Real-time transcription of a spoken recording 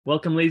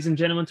Welcome, ladies and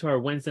gentlemen, to our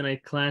Wednesday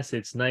night class.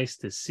 It's nice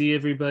to see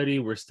everybody.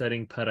 We're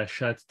studying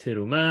Parashat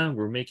Teruma.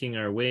 We're making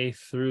our way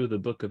through the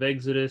book of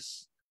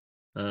Exodus,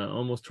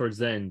 almost towards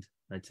the end.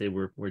 I'd say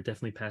we're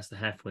definitely past the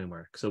halfway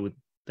mark. So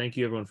thank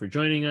you, everyone, for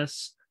joining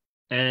us.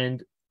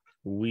 And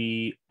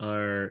we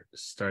are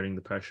starting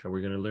the Parasha.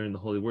 We're going to learn the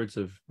holy words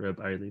of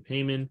Rabbi Leib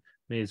Heyman.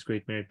 May his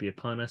great merit be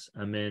upon us.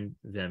 Amen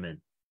v'amen.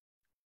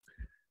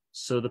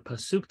 So the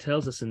pasuk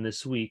tells us in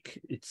this week,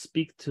 it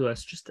speaks to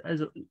us just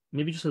as a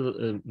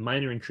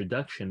minor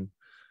introduction.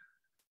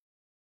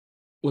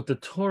 What the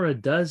Torah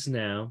does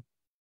now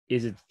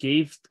is it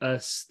gave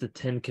us the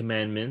 10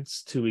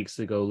 commandments 2 weeks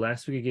ago.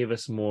 Last week it gave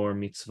us more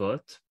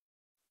mitzvot.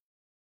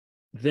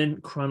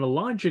 Then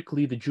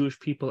chronologically, the Jewish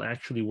people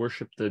actually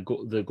worshiped the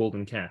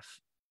golden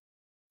calf.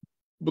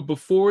 But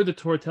before the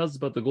Torah tells us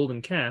about the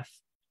golden calf,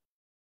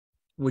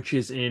 which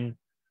is in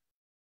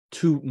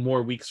 2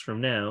 more weeks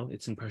from now,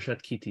 it's in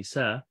Parashat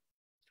Kitisa.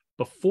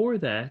 Before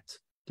that,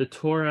 the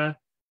Torah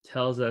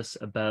tells us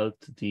about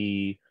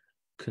the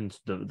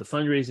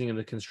fundraising and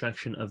the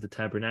construction of the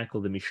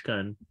tabernacle, the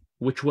Mishkan,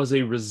 which was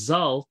a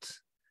result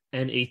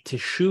and a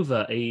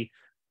teshuvah, a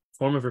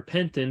form of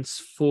repentance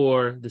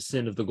for the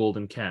sin of the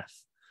golden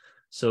calf.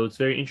 So it's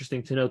very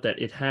interesting to note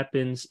that it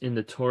happens in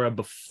the Torah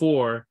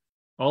before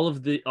all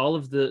of the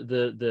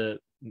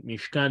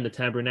Mishkan, the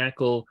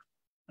tabernacle.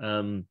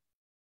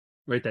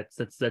 Right, that's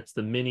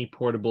the mini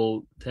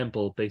portable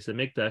temple, Beis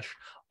Hamikdash.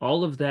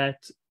 All of that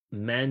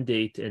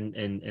mandate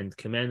and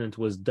commandment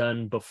was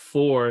done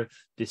before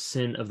the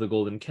sin of the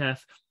golden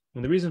calf.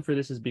 And the reason for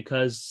this is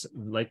because,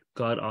 like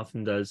God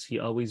often does, he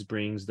always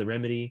brings the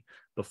remedy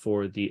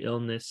before the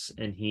illness.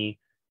 And in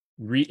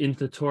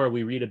the Torah,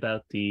 we read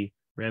about the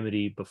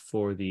remedy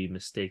before the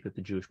mistake that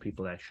the Jewish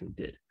people actually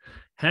did.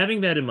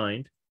 Having that in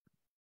mind,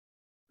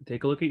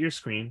 take a look at your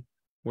screen.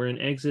 We're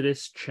in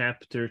Exodus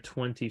chapter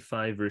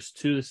 25, verse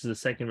 2. This is the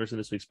second verse of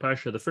this week's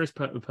parsha. The first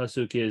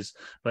pasuk is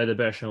by the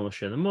Ber Shem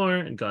Moshe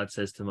Lemor, and God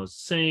says to Moses,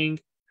 saying,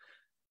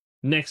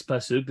 next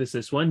pasuk,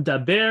 this one,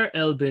 Daber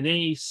el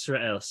bnei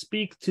Yisrael,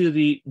 speak to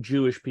the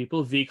Jewish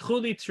people,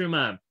 v'ikhu li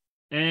teruma,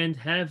 and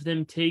have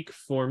them take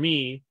for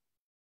me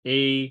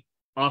an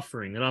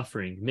offering,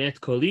 met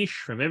kolish,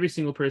 from every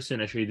single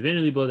person, asher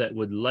yidvenu libo, that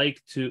would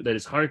like to, that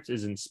his heart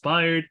is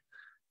inspired,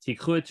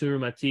 tikhu et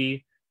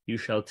terumati, you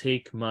shall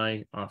take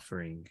my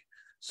offering.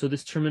 So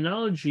this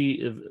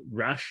terminology of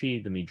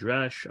Rashi, the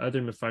Midrash,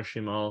 other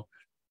Mefarshim all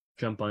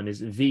jump on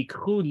is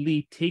v'ikhu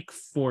li, take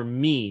for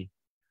me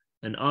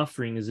an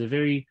offering, is a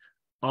very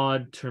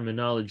odd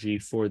terminology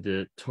for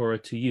the Torah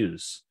to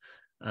use.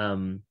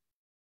 How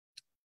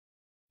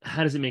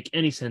does it make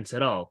any sense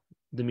at all?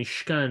 The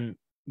Mishkan,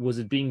 was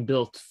it being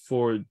built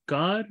for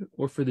God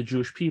or for the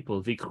Jewish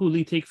people? V'ikhu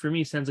li, take for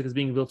me, sounds like it's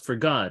being built for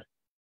God.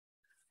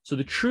 So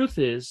the truth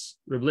is,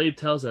 Reb Leib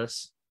tells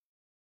us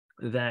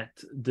that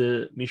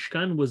the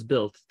Mishkan was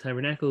built,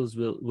 tabernacle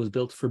was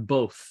built for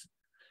both.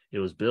 It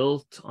was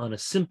built on a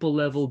simple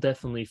level,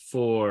 definitely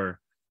for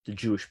the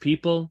Jewish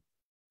people.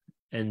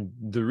 And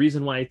the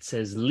reason why it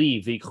says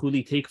li, v'ikhu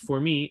li, take for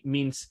me,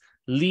 means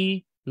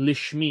li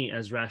lishmi,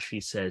 as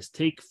Rashi says,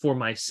 take for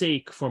my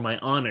sake, for my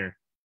honor.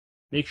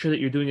 Make sure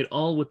that you're doing it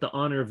all with the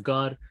honor of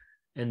God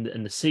and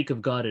the sake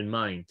of God in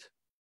mind.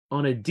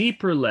 On a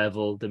deeper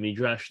level, the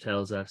Midrash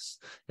tells us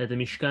that the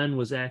Mishkan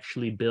was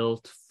actually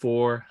built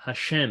for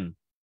Hashem.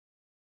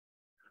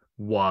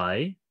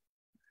 Why?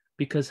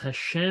 Because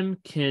Hashem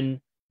can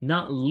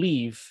not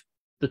leave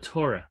the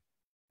Torah.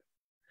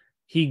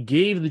 He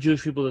gave the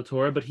Jewish people the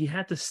Torah, but he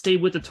had to stay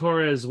with the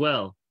Torah as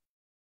well.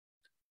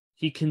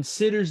 He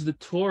considers the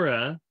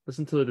Torah,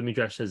 listen to what the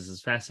Midrash says, this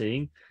is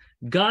fascinating.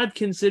 God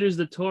considers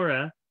the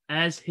Torah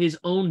as his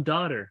own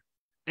daughter,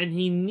 and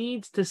he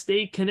needs to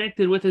stay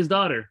connected with his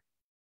daughter.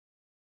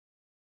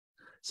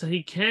 So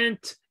he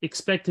can't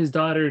expect his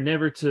daughter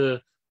never to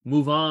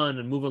move on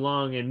and move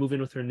along and move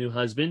in with her new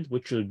husband,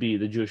 which would be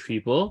the Jewish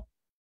people.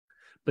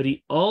 But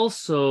he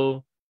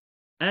also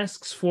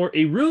asks for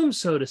a room,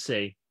 so to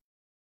say,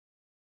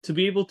 to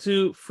be able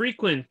to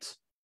frequent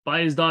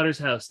by his daughter's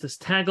house, to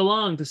tag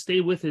along, to stay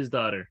with his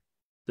daughter,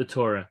 the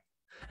Torah.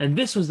 And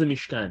this was the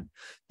Mishkan.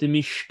 The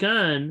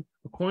Mishkan,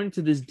 according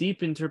to this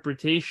deep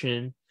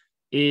interpretation,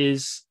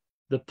 is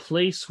the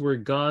place where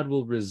God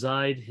will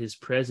reside, his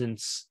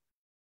presence,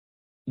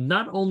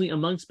 not only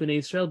amongst Bnei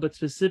Israel, but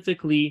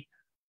specifically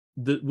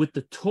with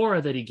the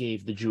Torah that he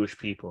gave the Jewish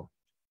people.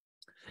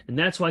 And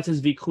that's why it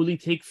says, v'ikhu li,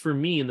 take for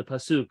me in the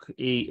pasuk,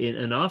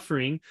 an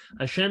offering.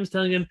 Hashem's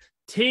telling him,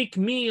 take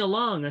me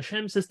along.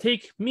 Hashem says,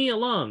 take me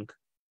along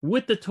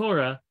with the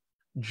Torah,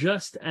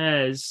 just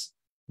as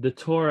the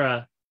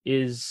Torah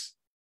is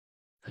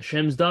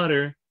Hashem's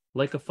daughter,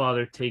 like a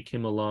father, take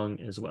him along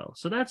as well.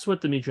 So that's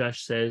what the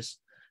Midrash says,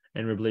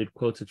 and Reb Leib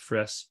quotes it for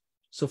us.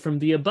 So from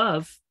the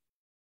above,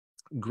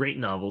 great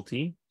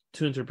novelty,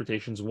 2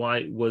 interpretations.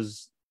 Why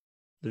was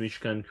the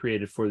Mishkan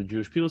created, for the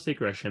Jewish people's sake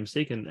or Hashem's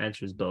sake? And the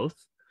answer is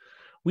both.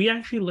 We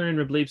actually learn,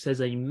 Reb Leib says,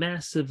 a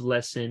massive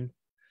lesson,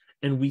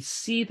 and we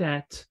see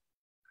that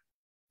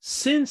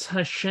Since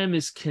Hashem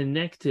is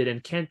connected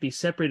and can't be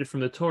separated from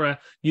the Torah,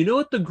 you know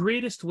what the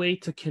greatest way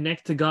to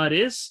connect to God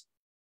is?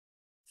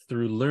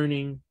 Through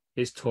learning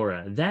His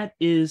Torah. That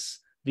is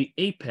the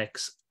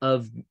apex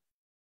of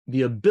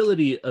the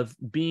ability of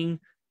being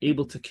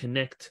able to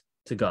connect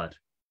to God.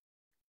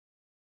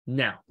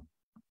 Now,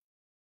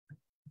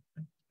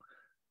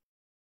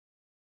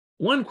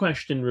 one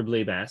question Reb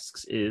Leib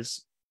asks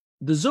is,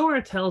 the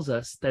Zohar tells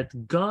us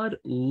that God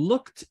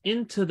looked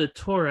into the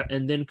Torah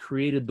and then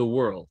created the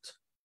world.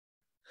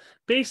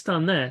 Based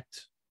on that,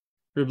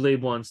 Reb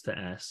Leib wants to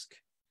ask,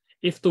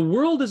 if the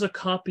world is a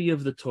copy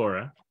of the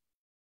Torah,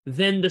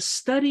 then the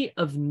study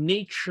of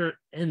nature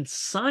and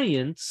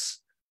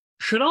science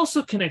should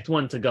also connect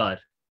one to God.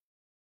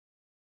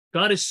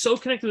 God is so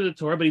connected to the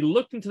Torah, but He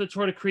looked into the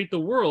Torah to create the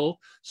world,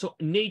 so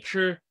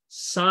nature,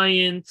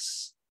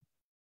 science,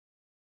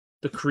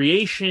 the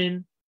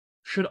creation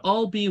should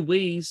all be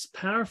ways,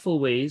 powerful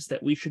ways,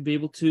 that we should be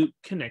able to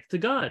connect to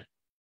God.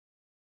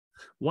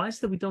 Why is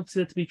it that we don't see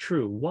that to be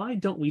true? Why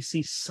don't we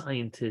see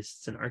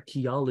scientists and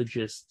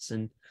archaeologists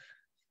and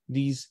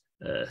these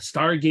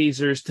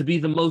stargazers to be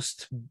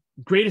the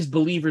greatest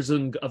believers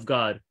of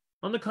God?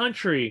 On the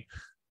contrary,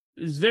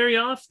 it's very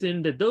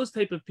often that those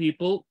type of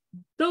people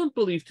don't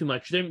believe too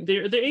much.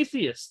 They're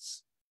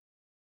atheists.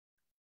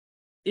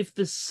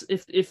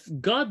 If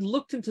God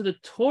looked into the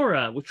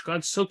Torah, which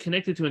God's so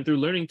connected to, and through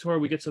learning Torah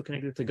we get so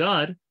connected to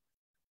God,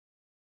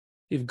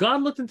 if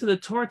God looked into the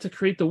Torah to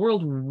create the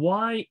world,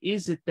 why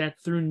is it that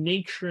through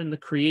nature and the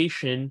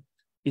creation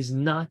is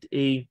not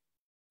the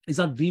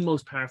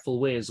most powerful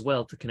way as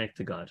well to connect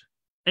to God?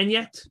 And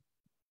yet,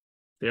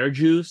 there are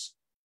Jews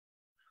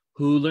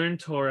who learn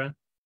Torah,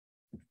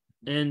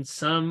 and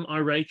some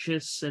are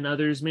righteous and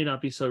others may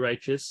not be so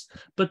righteous,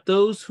 but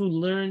those who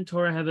learn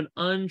Torah have an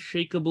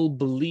unshakable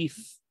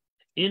belief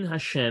in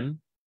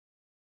Hashem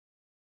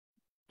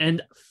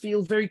and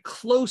feel very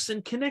close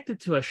and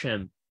connected to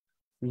Hashem.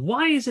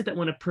 Why is it that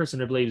when a person,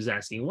 Reb Leib is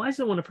asking, why is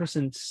it when a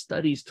person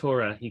studies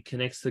Torah, he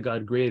connects to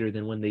God greater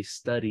than when they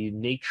study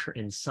nature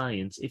and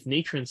science, if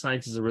nature and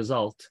science is a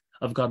result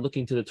of God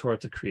looking to the Torah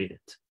to create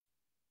it?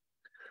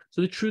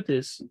 So the truth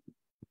is,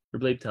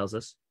 Reb Leib tells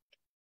us,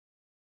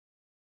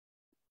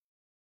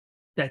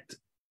 that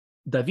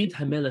David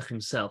HaMelech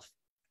himself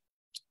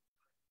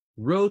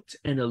wrote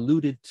and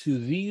alluded to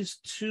these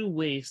two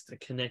ways to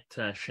connect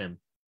to Hashem,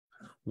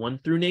 one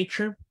through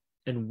nature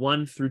and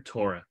one through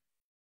Torah.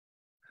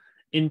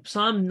 In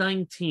Psalm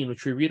 19,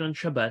 which we read on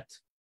Shabbat,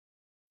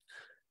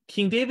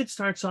 King David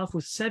starts off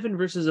with 7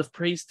 verses of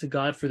praise to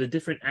God for the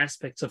different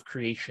aspects of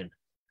creation.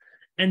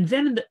 And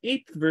then in the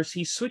 8th verse,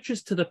 he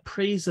switches to the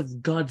praise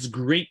of God's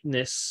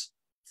greatness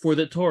for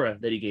the Torah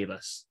that He gave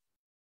us.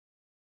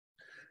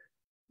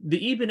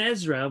 The Ibn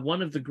Ezra,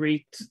 one of the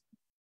great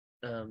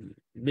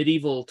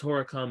medieval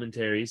Torah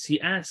commentaries,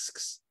 he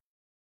asks,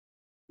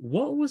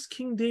 what was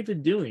King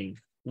David doing?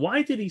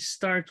 Why did he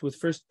start with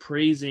first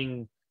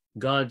praising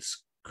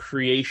God's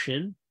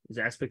creation, his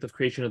aspect of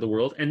creation of the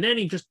world, and then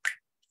he just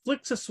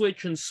flicks a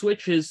switch and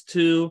switches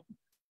to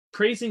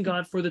praising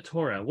God for the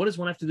Torah? What does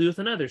one have to do with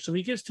another? So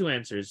he gives 2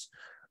 answers.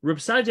 Reb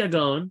Saadia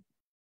Gaon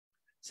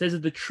says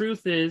that the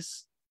truth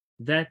is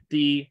that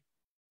the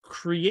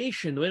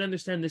creation, the way to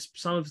understand this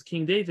Psalm of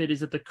King David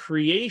is that the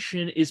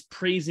creation is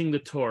praising the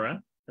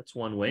Torah. That's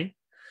one way.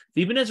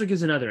 The Ibn Ezra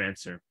gives another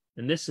answer,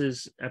 and this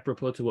is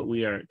apropos to what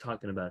we are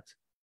talking about.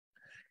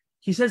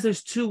 He says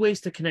there's 2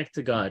 ways to connect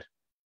to God,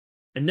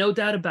 and no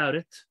doubt about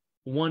it,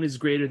 one is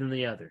greater than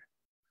the other.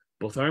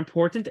 Both are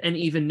important and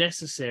even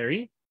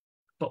necessary,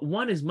 but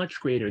one is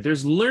much greater.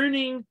 There's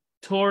learning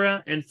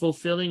Torah and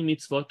fulfilling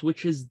mitzvot,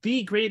 which is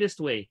the greatest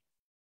way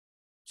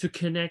to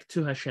connect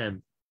to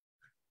Hashem.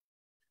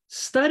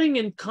 Studying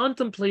and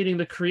contemplating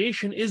the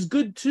creation is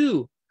good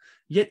too,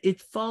 yet it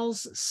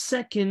falls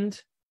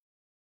second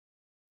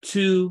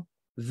to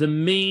the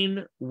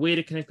main way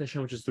to connect to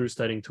Hashem, which is through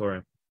studying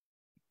Torah.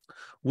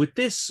 With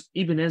this,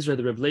 Ibn Ezra,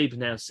 the Reb Leib,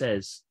 now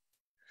says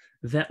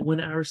that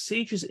when our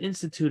sages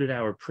instituted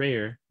our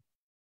prayer,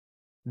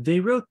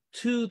 they wrote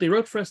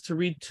for us to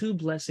read 2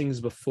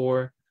 blessings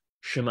before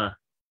Shema,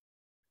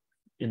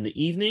 in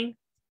the evening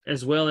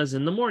as well as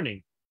in the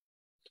morning.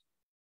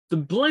 The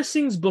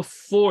blessings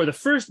before, the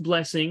first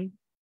blessing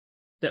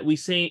that we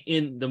say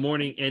in the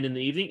morning and in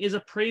the evening is a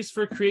praise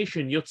for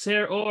creation.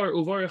 Yotzer or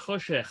uvar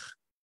choshech.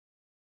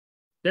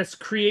 That's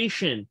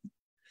creation.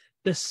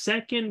 The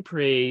second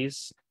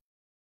praise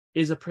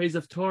is a praise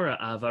of Torah,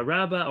 Ava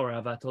Rabba or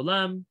Avat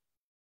Olam.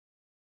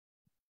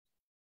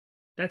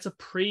 That's a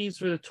praise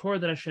for the Torah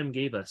that Hashem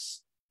gave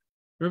us.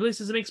 Rabbi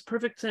says it makes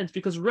perfect sense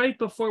because right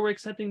before we're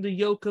accepting the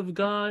yoke of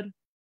God,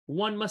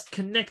 one must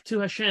connect to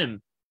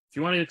Hashem. If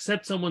you want to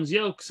accept someone's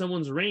yoke,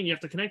 someone's reign, you have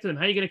to connect to them.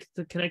 How are you going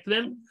to connect to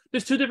them?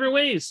 There's 2 different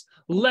ways.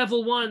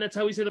 Level 1, that's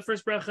how we say the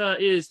first bracha,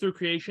 is through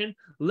creation.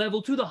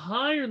 Level 2, the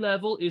higher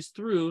level, is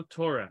through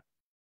Torah.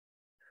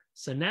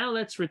 So now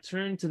let's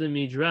return to the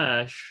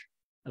Midrash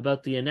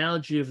about the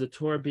analogy of the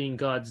Torah being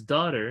God's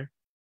daughter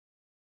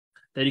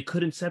that He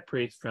couldn't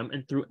separate from.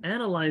 And through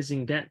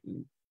analyzing that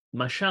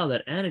mashal,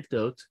 that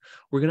anecdote,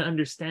 we're going to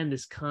understand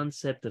this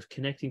concept of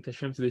connecting to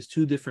Hashem through these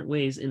two different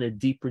ways in a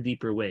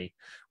deeper way.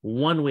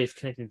 One way of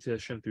connecting to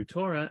Hashem through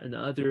Torah, and the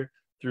other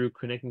through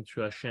connecting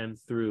to Hashem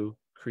through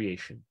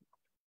creation.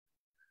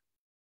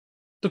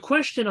 The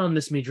question on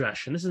this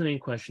midrash, and this is the main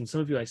question,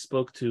 some of you I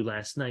spoke to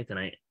last night, and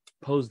I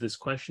posed this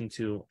question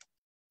to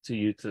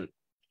you to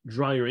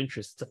draw your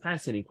interest. It's a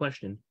fascinating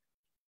question.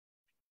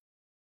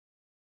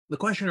 The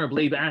question our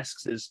Leib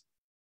asks is,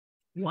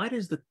 why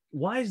is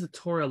the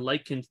Torah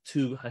likened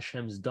to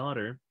Hashem's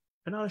daughter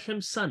and not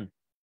Hashem's son?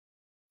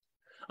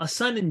 A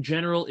son in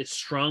general is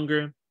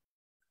stronger.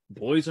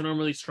 Boys are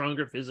normally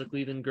stronger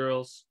physically than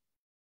girls.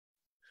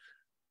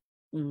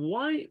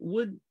 Why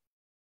would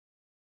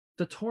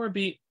the Torah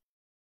be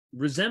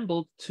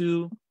resembled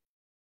to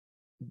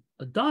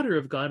a daughter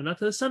of God and not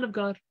to the son of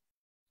God?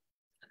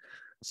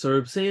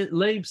 So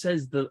Leib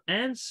says the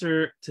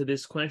answer to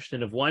this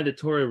question of why the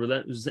Torah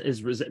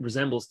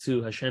resembles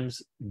to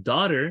Hashem's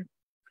daughter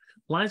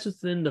lies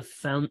within the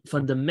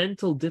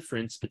fundamental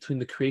difference between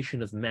the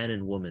creation of man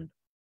and woman.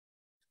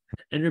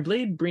 And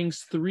Leib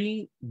brings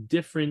three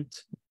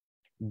different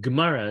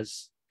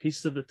Gemaras,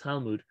 pieces of the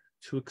Talmud,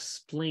 to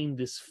explain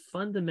this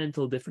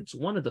fundamental difference,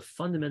 one of the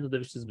fundamental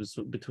differences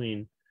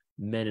between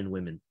men and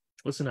women.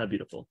 Listen how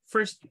beautiful.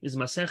 First is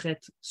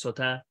Masechet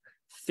Sotah,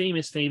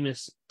 famous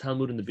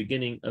Talmud in the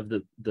beginning of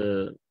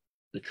the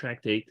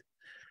tractate.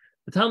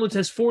 The Talmud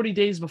says 40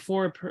 days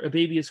before a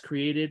baby is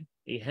created,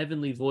 a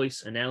heavenly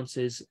voice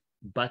announces,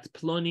 Bat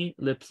Ploni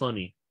le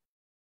Ploni.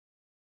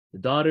 The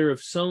daughter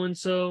of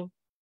so-and-so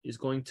is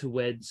going to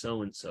wed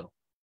so-and-so.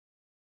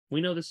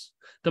 We know this.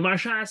 The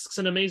Marsha asks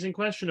an amazing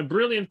question, a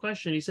brilliant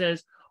question. He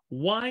says,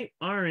 why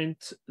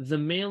aren't the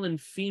male and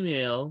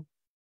female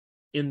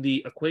in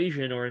the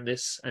equation or in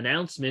this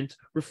announcement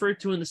referred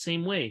to in the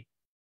same way?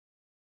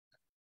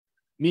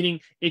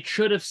 Meaning, it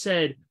should have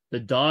said the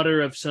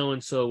daughter of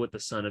so-and-so with the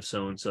son of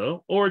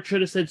so-and-so, or it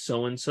should have said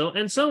so-and-so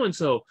and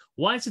so-and-so.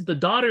 Why is it the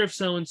daughter of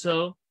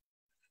so-and-so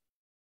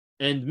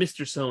and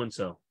Mr.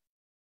 So-and-so?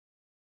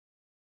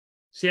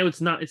 See how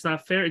it's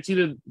not fair? It's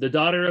either the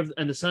daughter of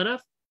and the son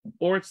of,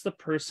 or it's the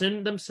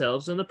person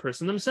themselves and the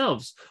person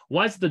themselves.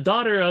 Why is it the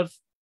daughter of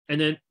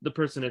and then the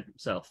person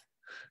itself?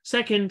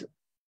 Second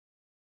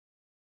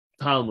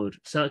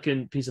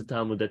piece of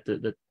Talmud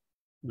that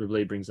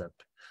Leib brings up.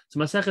 So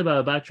Masechet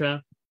Baba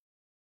Batra,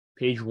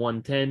 page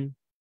 110,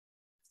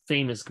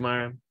 famous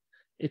Gemara.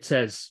 It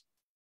says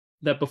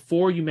that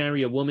before you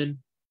marry a woman,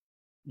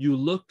 you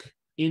look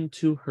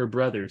into her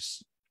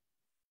brothers.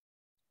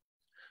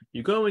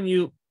 You go and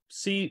you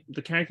see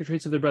the character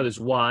traits of their brothers.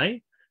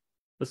 Why?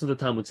 Listen to what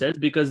the Talmud says.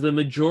 Because the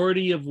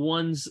majority of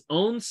one's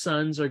own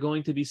sons are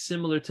going to be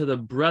similar to the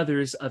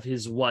brothers of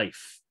his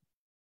wife,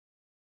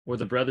 or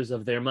the brothers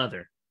of their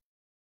mother.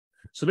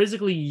 So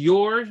basically,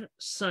 your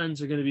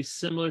sons are going to be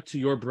similar to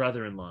your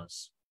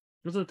brother-in-laws.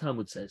 That's what the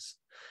Talmud says.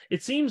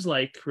 It seems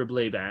like,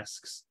 Leib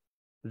asks,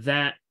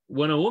 that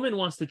when a woman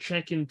wants to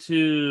check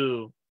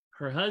into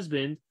her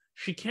husband,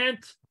 she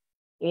can't,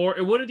 or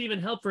it wouldn't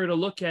even help for her to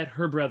look at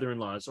her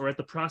brother-in-laws or at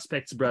the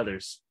prospect's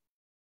brothers.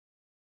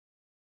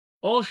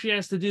 All she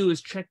has to do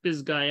is check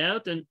this guy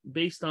out, and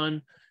based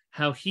on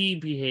how he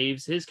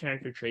behaves, his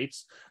character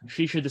traits,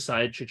 she should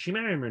decide, should she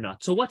marry him or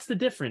not? So what's the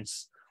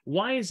difference?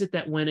 Why is it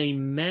that when a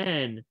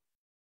man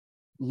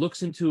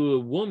looks into a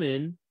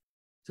woman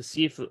to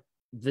see if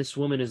this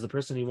woman is the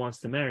person he wants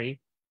to marry,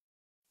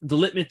 the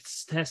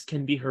litmus test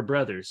can be her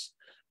brothers,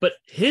 but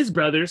his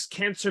brothers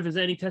can't serve as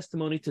any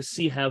testimony to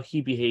see how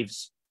he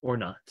behaves or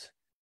not?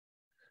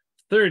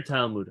 Third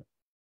Talmud,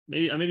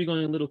 I may be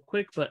going a little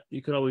quick, but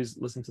you could always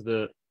listen to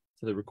the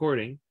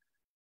recording.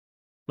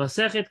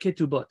 Masechet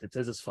Ketubot, it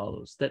says as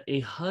follows, that a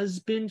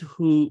husband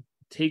who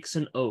takes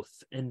an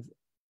oath and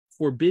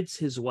forbids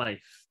his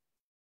wife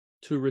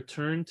to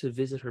return to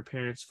visit her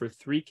parents for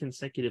 3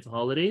 consecutive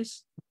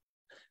holidays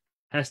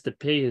has to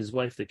pay his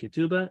wife the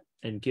ketubah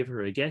and give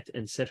her a get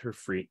and set her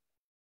free.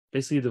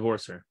 Basically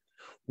divorce her.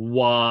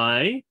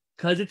 Why?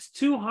 Because it's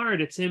too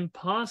hard. It's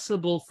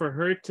impossible for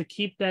her to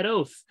keep that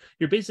oath.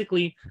 You're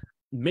basically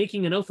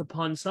making an oath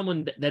upon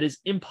someone that is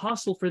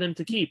impossible for them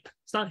to keep.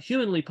 It's not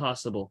humanly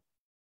possible.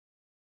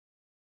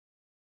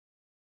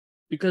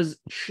 Because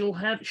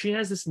she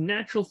has this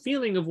natural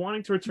feeling of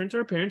wanting to return to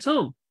her parents'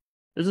 home.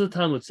 This is what the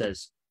Talmud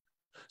says.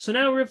 So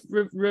now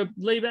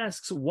Leib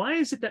asks, why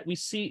is it that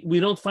we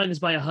don't find this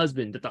by a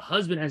husband, that the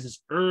husband has this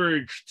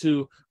urge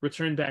to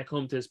return back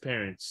home to his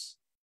parents?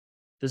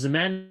 Does a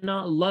man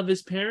not love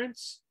his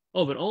parents?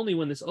 Oh, but only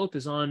when this oath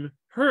is on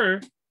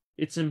her,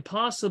 it's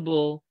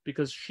impossible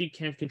because she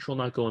can't control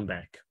not going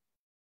back.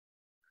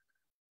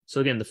 So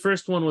again, the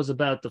first one was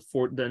about the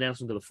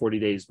announcement of the 40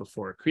 days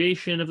before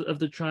creation of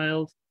the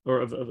child, or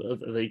of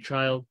a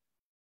child.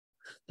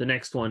 The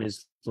next one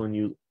is when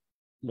you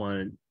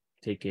want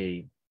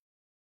to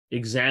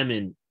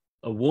examine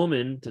a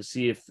woman to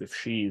see if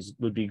she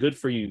would be good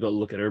for you. You go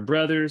look at her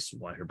brothers,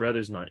 why her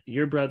brothers, not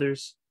your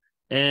brothers.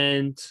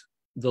 And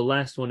the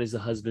last one is the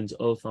husband's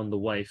oath on the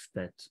wife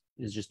that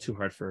is just too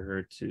hard for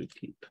her to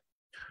keep.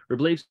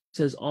 Leib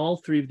says all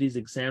 3 of these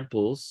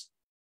examples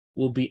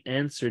will be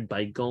answered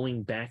by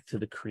going back to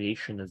the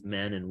creation of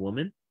man and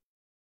woman.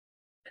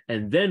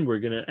 And then we're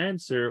going to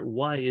answer,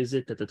 why is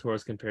it that the Torah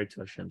is compared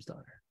to Hashem's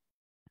daughter?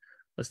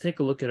 Let's take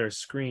a look at our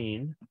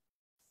screen.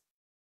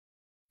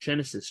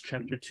 Genesis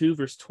chapter 2,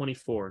 verse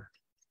 24.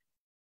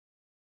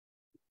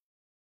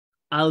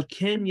 Al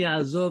ken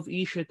ya'azov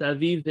ish et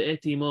aviv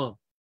ve'et imo.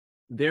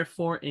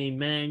 Therefore a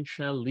man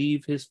shall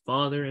leave his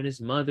father and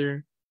his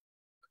mother.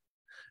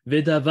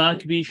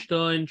 V'davak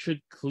b'ishto, and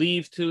should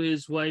cleave to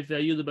his wife.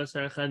 Ve'ayu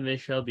lebasar echad, and they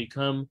shall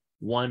become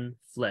one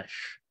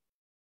flesh.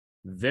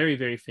 Very,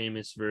 very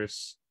famous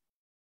verse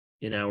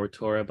in our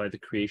Torah by the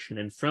creation.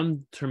 And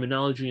from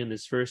terminology in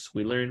this verse,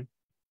 we learn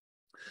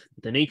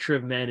that the nature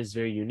of man is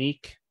very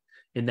unique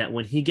in that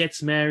when he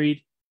gets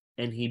married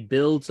and he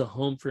builds a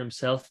home for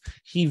himself,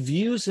 he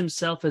views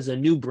himself as a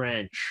new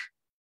branch,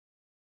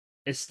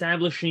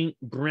 establishing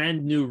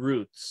brand new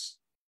roots.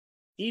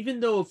 Even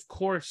though, of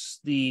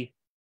course, the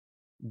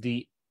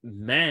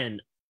man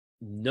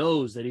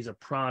knows that he's a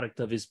product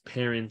of his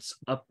parents'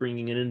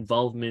 upbringing and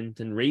involvement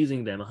and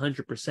raising them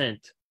 100%.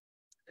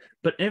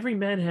 But every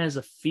man has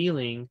a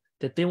feeling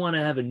that they want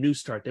to have a new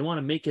start. They want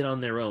to make it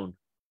on their own.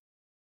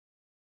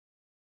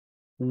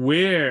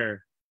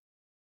 Where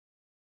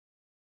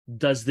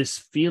does this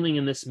feeling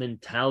and this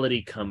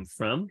mentality come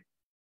from?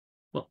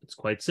 Well, it's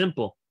quite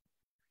simple.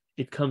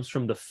 It comes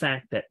from the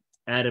fact that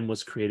Adam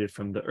was created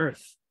from the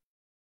earth.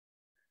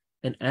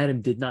 And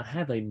Adam did not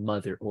have a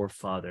mother or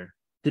father,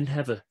 didn't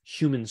have a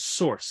human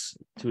source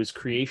to his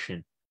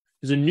creation.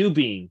 He was a new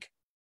being.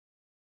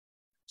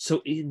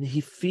 So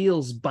he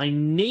feels by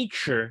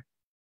nature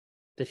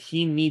that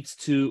he needs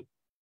to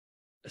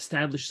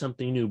establish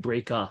something new,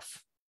 break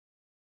off.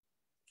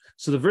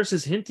 So the verse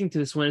is hinting to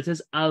this when it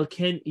says, Al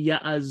ken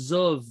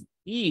ya'azov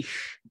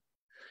ish.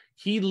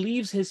 He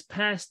leaves his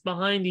past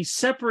behind. He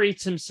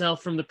separates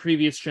himself from the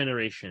previous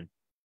generation.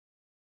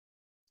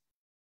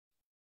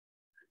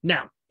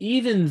 Now,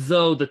 even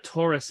though the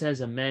Torah says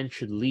a man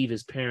should leave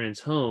his parents'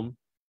 home,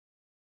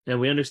 and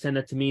we understand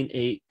that to mean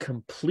a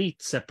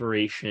complete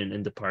separation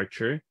and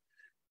departure,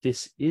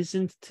 this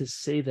isn't to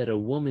say that a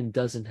woman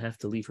doesn't have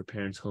to leave her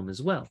parents' home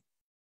as well.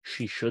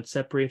 She should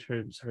separate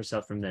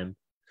herself from them.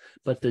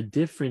 But the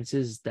difference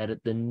is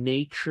that the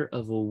nature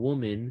of a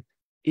woman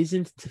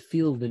isn't to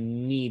feel the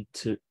need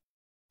to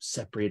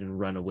separate and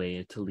run away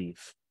and to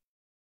leave.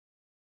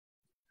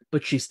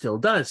 But she still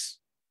does.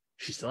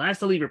 She still has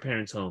to leave her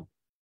parents' home.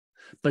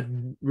 But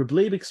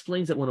Leib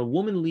explains that when a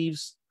woman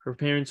leaves her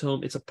parents'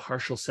 home, it's a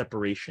partial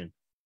separation.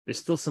 There's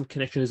still some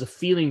connection. There's a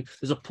feeling,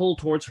 there's a pull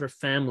towards her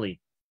family.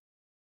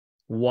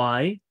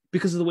 Why?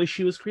 Because of the way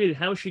she was created.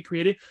 How was she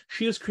created?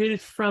 She was created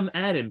from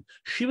Adam.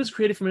 She was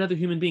created from another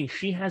human being.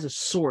 She has a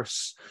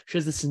source. She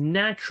has this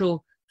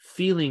natural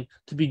feeling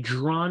to be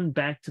drawn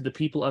back to the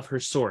people of her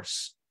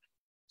source.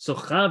 So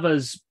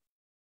Chava's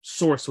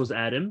source was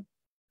Adam,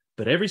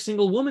 but every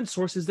single woman's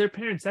source is their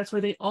parents. That's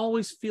why they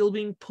always feel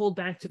being pulled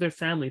back to their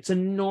family. It's a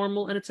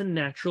normal and it's a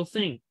natural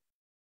thing.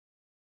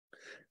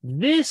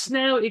 This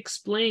now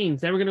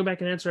explains, now we're going to go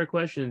back and answer our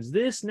questions.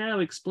 This now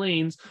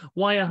explains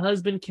why a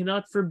husband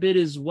cannot forbid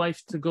his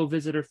wife to go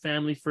visit her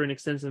family for an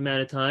extensive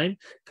amount of time,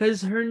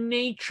 because her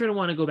nature to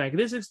want to go back.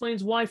 This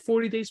explains why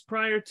 40 days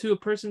prior to a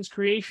person's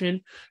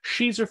creation,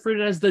 she's referred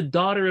to as the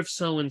daughter of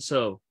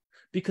so-and-so,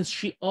 because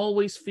she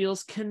always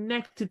feels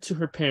connected to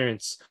her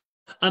parents.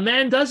 A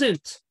man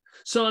doesn't.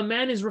 So a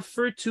man is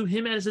referred to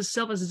him as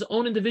himself, as his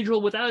own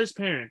individual without his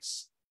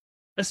parents.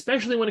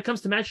 Especially when it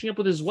comes to matching up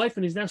with his wife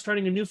and he's now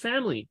starting a new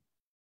family.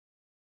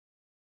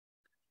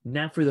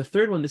 Now for the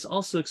third one, this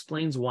also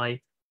explains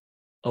why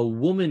a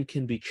woman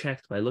can be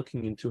checked by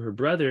looking into her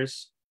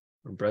brother's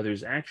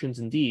actions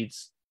and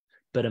deeds,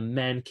 but a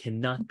man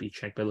cannot be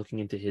checked by looking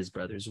into his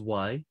brother's.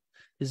 Why?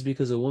 This is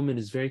because a woman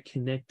is very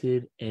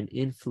connected and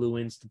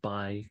influenced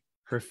by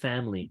her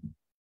family.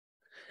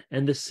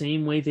 And the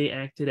same way they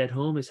acted at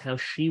home is how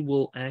she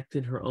will act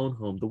in her own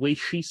home. The way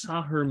she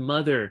saw her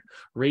mother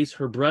raise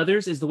her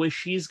brothers is the way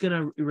she's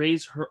going to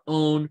raise her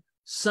own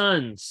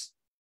sons.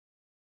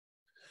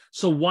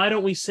 So why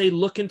don't we say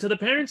look into the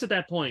parents at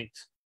that point?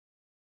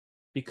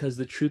 Because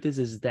the truth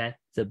is that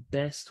the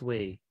best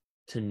way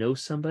to know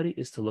somebody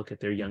is to look at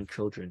their young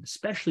children,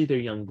 especially their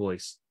young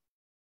boys.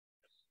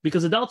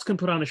 Because adults can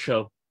put on a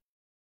show.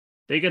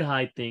 They can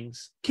hide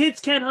things. Kids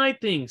can't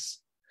hide things.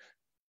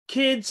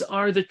 Kids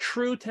are the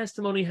true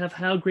testimony of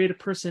how great a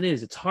person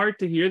is. It's hard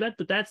to hear that,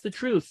 but that's the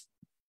truth.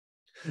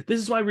 This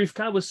is why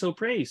Rivka was so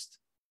praised.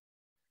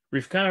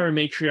 Rivka, our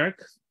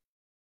matriarch,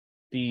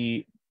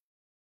 the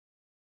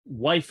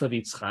wife of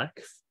Yitzchak,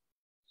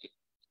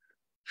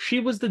 she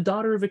was the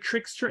daughter of a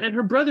trickster, and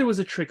her brother was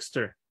a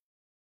trickster.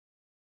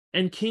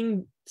 And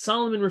King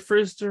Solomon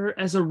refers to her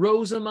as a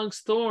rose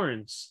amongst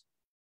thorns,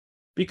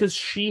 because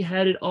she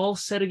had it all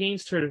set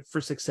against her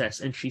for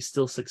success, and she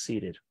still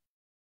succeeded.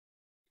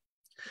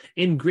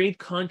 In great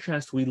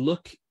contrast, when we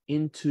look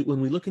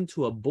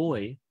into a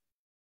boy,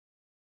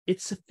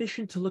 it's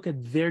sufficient to look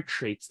at their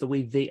traits, the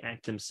way they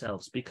act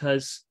themselves,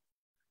 because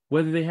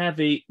Whether they have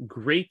a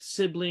great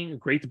sibling, a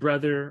great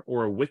brother,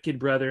 or a wicked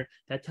brother,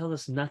 that tells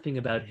us nothing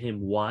about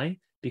him. Why?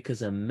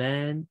 Because a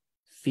man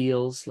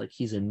feels like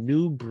he's a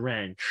new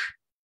branch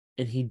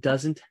and he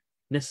doesn't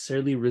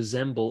necessarily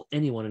resemble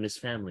anyone in his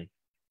family.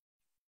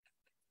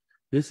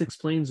 This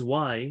explains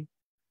why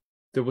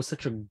there was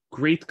such a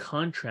great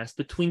contrast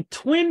between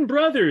twin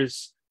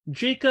brothers,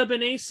 Jacob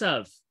and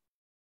Esav.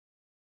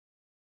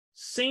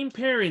 Same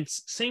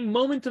parents, same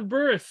moment of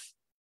birth.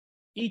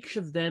 Each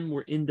of them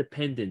were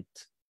independent.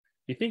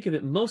 You think of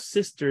it, most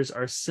sisters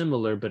are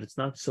similar, but it's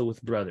not so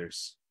with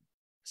brothers.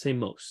 Say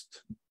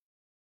most.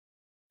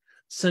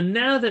 So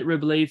now that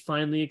Reb Leib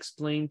finally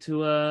explained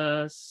to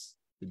us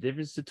the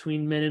difference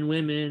between men and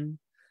women,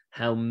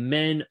 how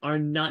men are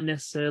not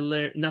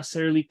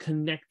necessarily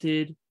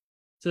connected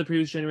to the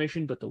previous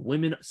generation, but the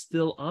women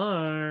still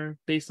are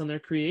based on their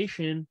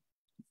creation,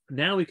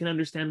 now we can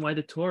understand why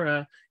the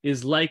Torah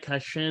is like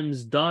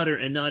Hashem's daughter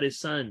and not his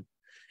son.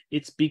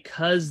 It's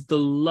because the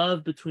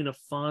love between a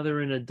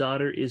father and a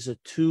daughter is a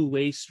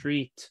two-way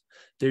street.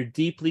 They're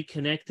deeply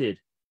connected.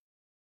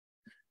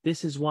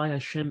 This is why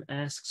Hashem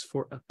asks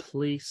for a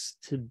place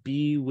to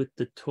be with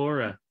the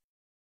Torah,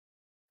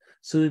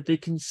 so that they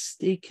can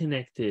stay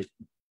connected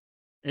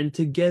and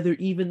together,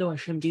 even though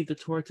Hashem gave the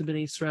Torah to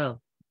Bnei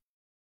Israel.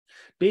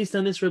 Based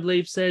on this, Reb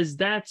Leib says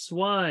that's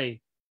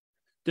why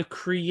the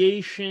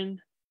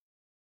creation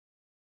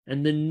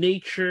and the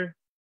nature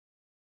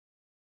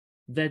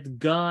that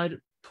God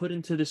put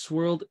into this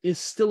world is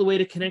still a way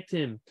to connect to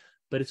him,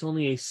 but it's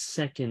only a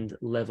second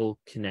level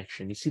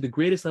connection. You see, the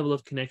greatest level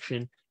of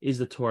connection is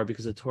the Torah,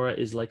 because the Torah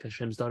is like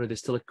Hashem's daughter. There's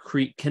still a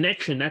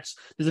connection. There's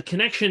a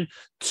connection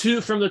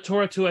from the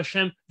Torah to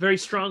Hashem, very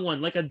strong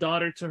one, like a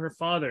daughter to her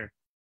father.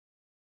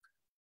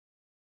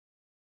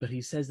 But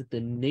he says that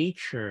the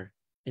nature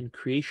and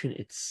creation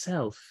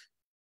itself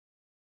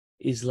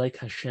is like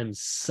Hashem's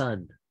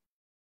son.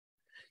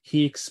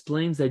 He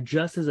explains that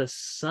just as a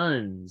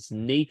son's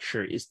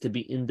nature is to be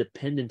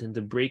independent and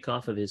to break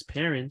off of his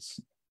parents,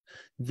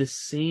 the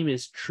same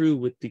is true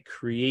with the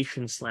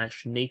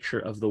creation/nature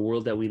of the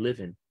world that we live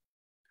in.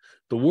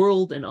 The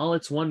world and all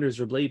its wonders,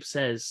 Reb Leib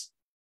says,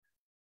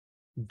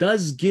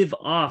 does give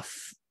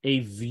off a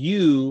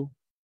view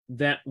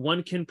that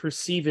one can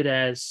perceive it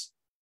as,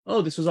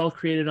 oh, this was all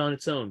created on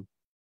its own.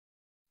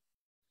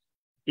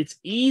 It's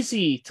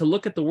easy to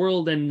look at the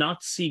world and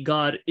not see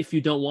God if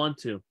you don't want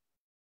to,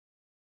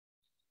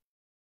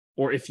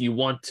 or if you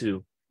want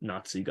to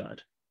not see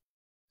God.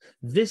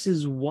 This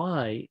is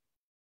why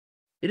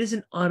it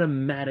isn't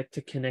automatic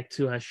to connect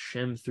to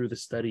Hashem through the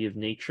study of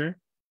nature.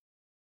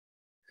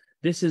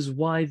 This is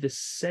why the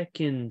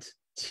second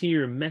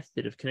tier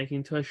method of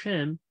connecting to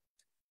Hashem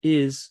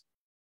is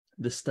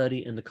the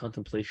study and the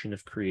contemplation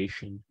of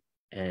creation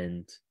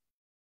and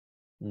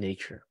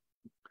nature.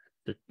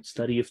 The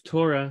study of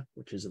Torah,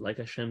 which is like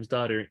Hashem's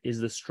daughter, is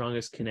the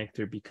strongest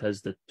connector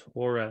because the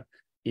Torah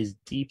is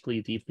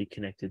deeply, deeply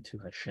connected to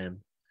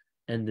Hashem,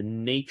 and the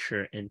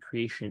nature and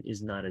creation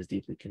is not as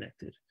deeply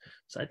connected.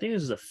 So I think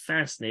this is a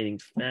fascinating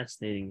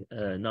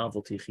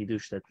novelty,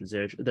 chidush,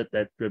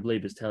 that Reb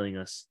Leib is telling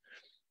us.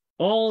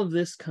 All of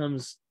this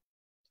comes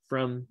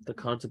from the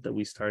concept that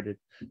we started,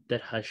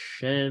 that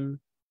Hashem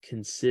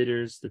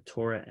considers the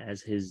Torah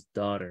as his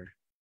daughter.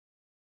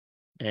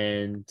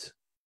 And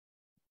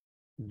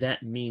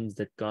that means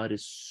that God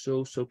is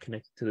so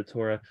connected to the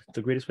Torah.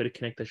 The greatest way to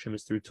connect to Hashem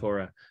is through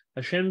Torah.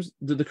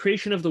 The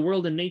creation of the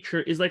world and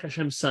nature is like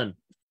Hashem's son.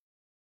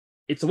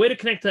 It's a way to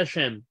connect to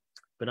Hashem,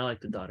 but not like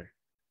the daughter.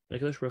 May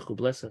HaKadosh Baruch Hu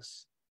bless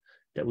us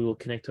that we will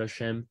connect to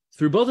Hashem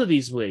through both of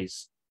these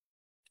ways,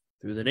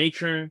 through the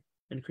nature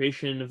and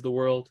creation of the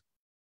world,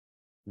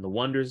 and the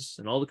wonders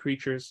and all the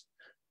creatures,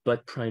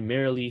 but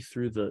primarily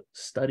through the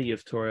study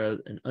of Torah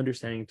and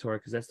understanding Torah,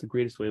 because that's the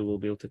greatest way we'll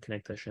be able to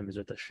connect to Hashem, is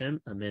with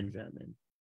Hashem. Amen v'amen.